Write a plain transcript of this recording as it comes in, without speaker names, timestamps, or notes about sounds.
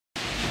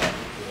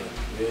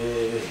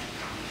Yeah.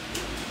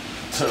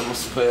 Turn my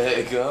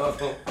swag on.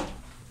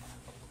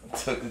 I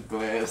took a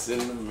glance in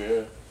the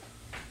mirror.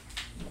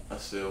 I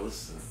said,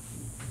 what's up?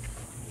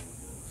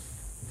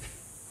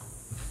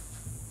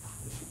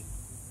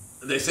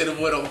 They said the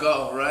boy don't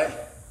golf, right?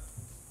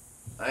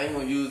 I ain't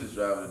gonna use this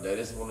driver today.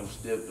 This is one of them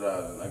stiff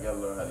drivers. I gotta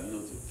learn how to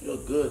use it. Feel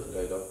good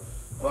today though.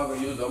 I'm not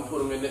gonna use it. I'm gonna put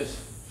them in this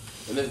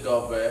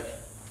golf bag.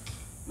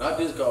 Not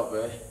this golf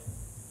bag.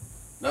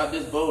 Not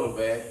this bowling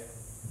bag.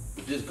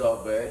 But this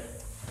golf bag.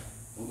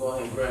 I'm gonna go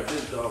ahead and grab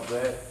this golf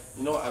bag.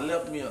 You know, I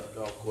left me at the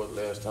golf course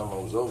last time I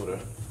was over there.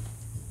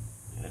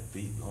 Yeah, that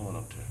beat going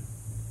up there.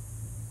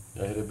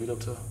 Y'all hear that beat up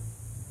there?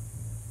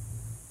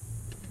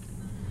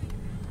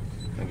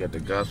 I got the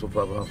gospel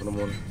popping off in the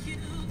morning.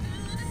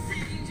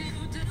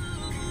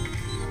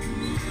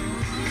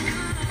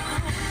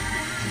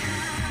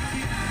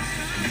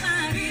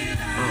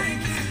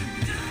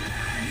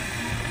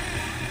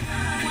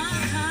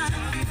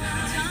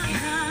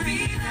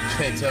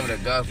 Can't tell me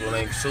that gospel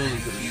ain't soothing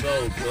to the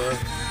soul, boy.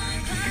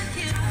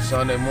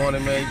 Sunday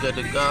morning, man, you got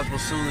the gospel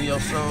soothing your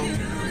soul?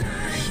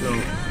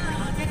 Sure.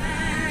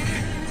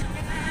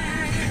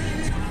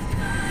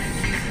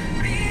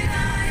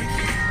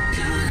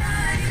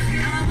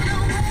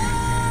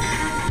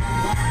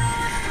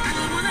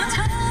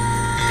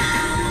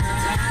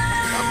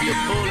 I'll be a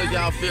fool if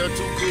y'all feel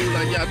too cool,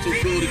 like y'all too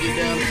cool to get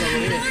down to some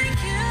of this.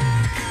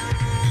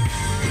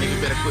 Nigga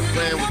better quit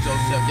playing with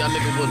yourself. Y'all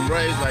niggas wasn't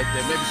raised like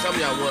that. Maybe some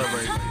of y'all was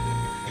raised like that.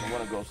 And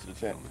one goes to the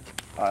tent.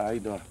 All right, how you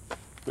doing?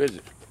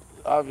 Bridget,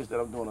 it's obvious that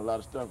I'm doing a lot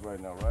of stuff right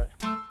now, right?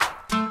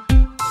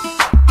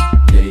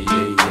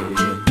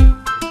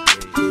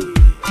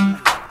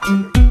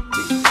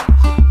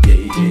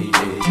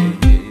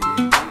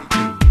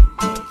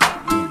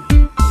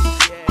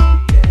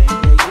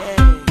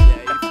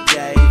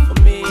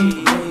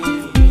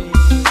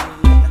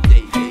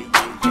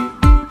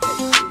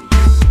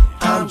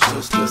 I'm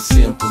just a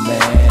simple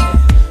man.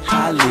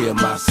 I live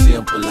my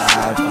simple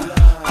life.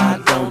 I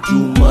don't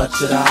do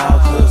much at all,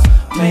 cause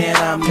man,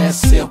 I'm that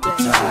simple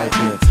type.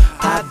 And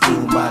I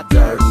do my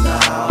dirt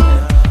now,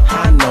 and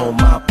I know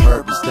my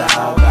purpose,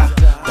 dog. I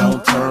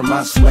don't turn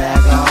my swag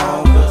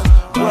on, cause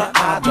bruh,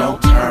 I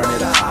don't turn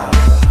it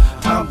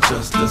off. I'm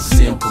just a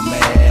simple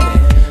man,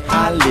 and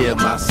I live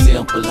my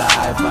simple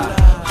life.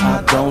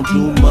 I don't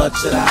do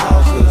much at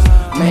all, cause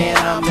man,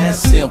 I'm that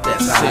simple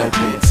type.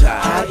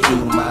 I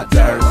do my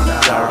dirt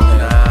now,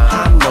 and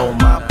I know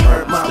my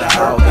purpose,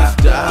 dog.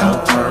 I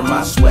don't turn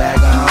my swag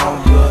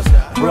on, cause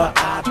bruh,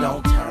 I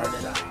don't turn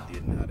it off. They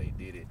did and how they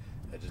did it,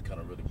 that just kind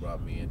of really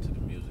brought me into the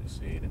music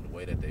scene and the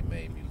way that they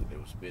made music. They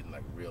were spitting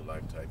like real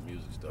life type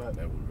music stuff, and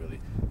that would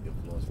really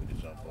influence me to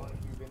jump on it.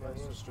 You've been in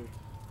the industry?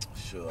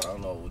 Sure, I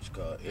don't know what you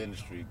call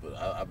industry, but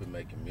I've been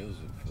making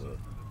music for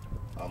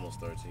almost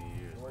 13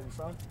 years. Where you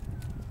from?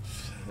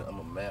 I'm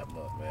a map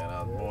nut, man.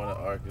 I was born in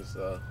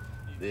Arkansas,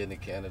 lived in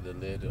Canada,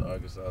 lived in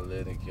Arkansas,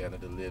 lived in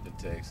Canada, lived in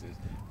Texas,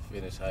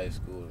 finished high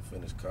school and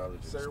finished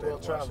college in the state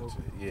of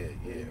Washington. Yeah.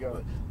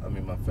 But I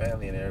mean, my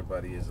family and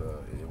everybody is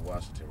in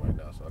Washington right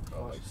now, so I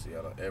call like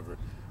Seattle, Everett,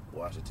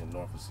 Washington,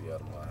 north of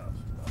Seattle, my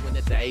house. When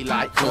the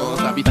daylight comes,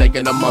 I be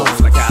thinking the most.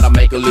 Like how to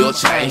make a little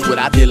change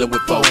without dealing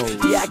with folks.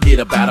 Yeah, I get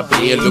up out of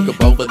bed, look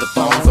up over the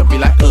phones. I be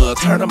like,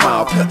 turn them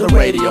off, cut the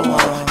radio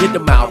on. Hit the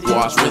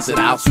mouthwash, rinse it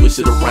out, switch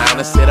it around.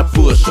 Instead of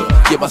push up,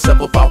 get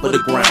myself up off of the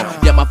ground.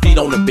 Yeah, my feet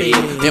on the bed,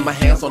 and my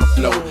hands on the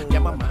floor. Yeah,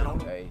 my mind on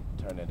the A,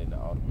 turn that into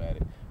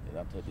automatic. And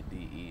I took the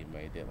DE and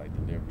made that like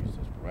delivery,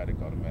 so sporadic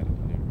automatic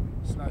delivery.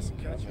 It's nice and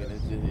catchy. I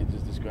mean, it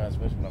just describes,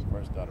 especially when I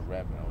first started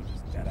rapping, I was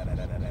just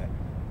da-da-da-da-da-da.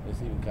 It's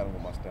even kind of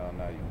with my style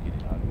now, you can get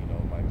it out, you know,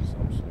 it might be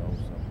something slow,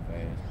 something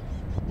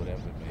fast,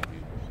 whatever it may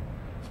be.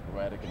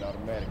 Sporadic and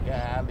automatic.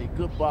 Golly,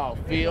 good ball,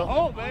 Phil.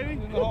 Oh, baby.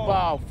 Good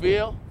ball,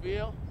 Phil.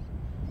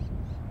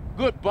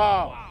 Good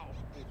ball.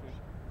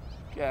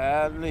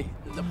 Golly.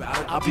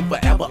 I'll be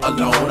forever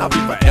alone, I'll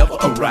be forever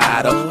a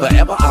rider.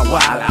 Forever I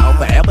wild out,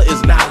 forever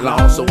is not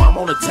long. So I'm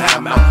on a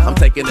timeout, I'm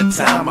taking the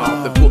time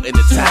off and putting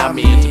the time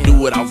in to do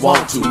what I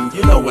want to.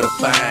 You know where to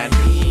find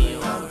me.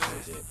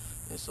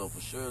 And so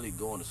for surely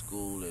going to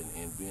school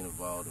and being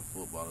involved in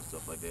football and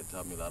stuff like that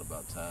taught me a lot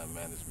about time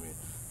management,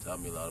 taught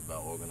me a lot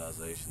about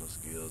organizational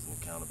skills and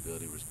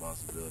accountability,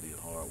 responsibility, and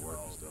hard work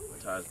and stuff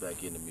like that. Ties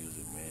back into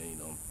music, man, you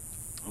know.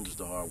 I'm just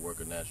a hard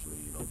worker naturally,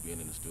 you know, being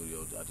in the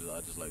studio, I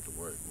just like to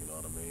work, you know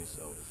what I mean?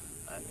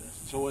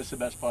 So what's the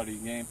best part of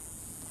your game?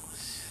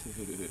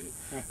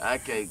 I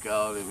can't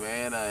call it,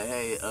 man.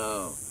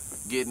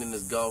 Getting in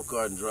this golf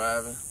cart and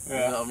driving, you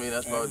know what I mean?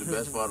 That's probably the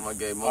best part of my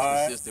game, most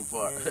consistent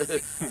part.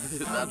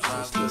 I'm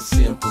just a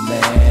simple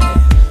man,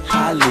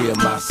 I live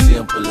my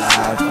simple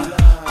life.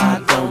 I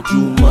don't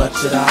do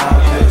much at all,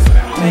 cause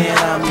man,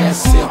 I'm that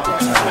simple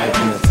type.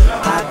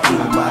 I do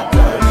my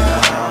dirt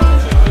now,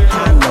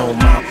 I know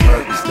my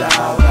purpose,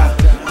 dog. I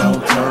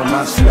don't turn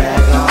my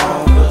swag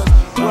on,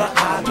 cause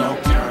I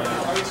don't turn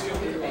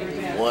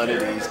it. One of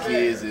these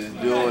kids is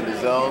doing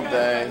his own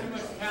thing.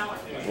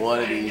 One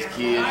of these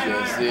kids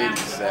just sitting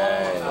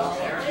beside.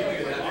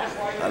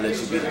 I'll let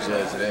you be the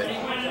judge of that.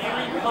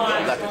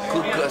 like a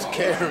Ku Klux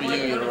Klan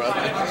reunion,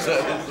 right? So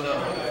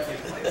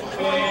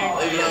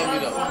they love me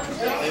though.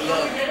 They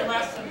love me.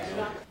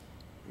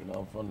 You know,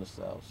 I'm from the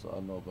South, so I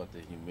know about the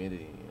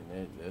humidity,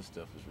 and that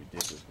stuff is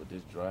ridiculous. But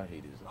this dry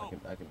heat is,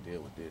 I can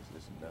deal with this.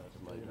 This is not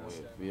like the way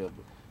it feels.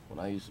 But when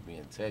I used to be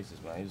in Texas,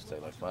 man, I used to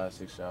take like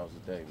 5-6 showers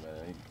a day,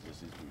 man. It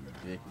just is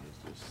ridiculous,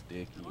 just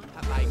sticky.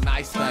 I like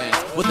nice things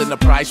within the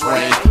price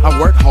range. I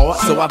work hard,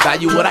 so I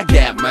value what I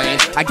got, man.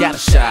 I got a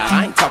shot.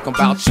 I ain't talking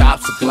about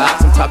chops or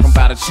glocks. I'm talking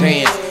about a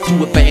chance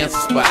to advance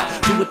a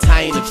spot, to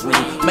attain a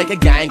dream, make a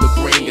gang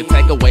agree, and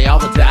take away all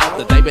the doubt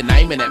that they've been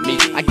aiming at me.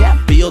 I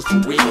got bills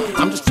for real.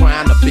 I'm just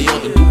trying to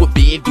build and do it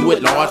big, do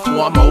it large,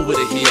 before I'm over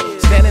the hill.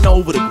 Standing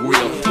over the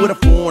grill with a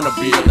foreigner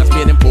beer that's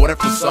been imported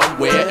from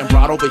somewhere and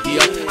brought over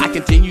here. I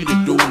continue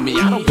to do me.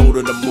 I don't go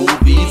to the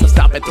movies. I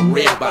stop at the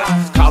red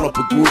box, call up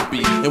a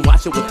groupie, and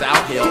watch it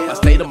without help. I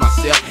stay to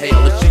myself,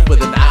 hell, it's cheaper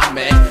than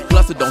IMAX.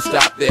 Plus it don't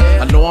stop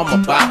there. I know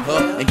I'm about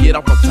her and get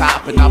off on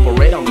top and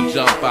operate on the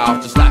jump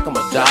off, just like I'm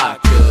a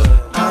doctor.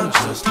 I'm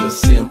just a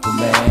simple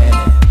man,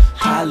 and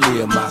I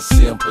live my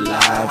simple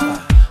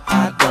life.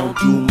 I don't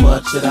do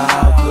much at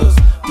all, cause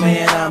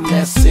man, I'm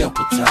that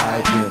simple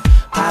type, and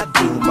I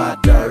do my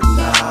dirt and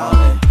all,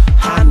 and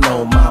I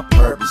know my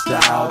purpose,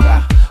 dog.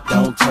 I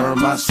don't turn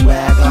my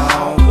swag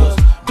on, cause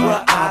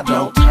bruh, I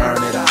don't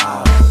turn it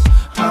off.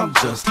 I'm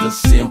just a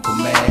simple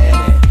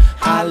man, and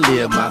I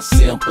live my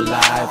simple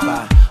life.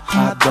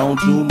 I don't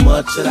do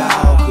much at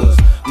all, cause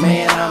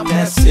man, I'm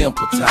that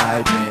simple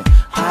type, and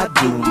I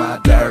do my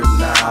dirt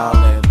and all,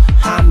 and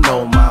I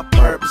know my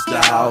purpose,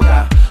 dog.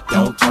 I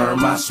don't turn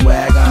my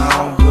swag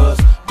on, cause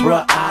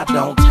bruh, I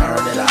don't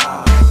turn it off.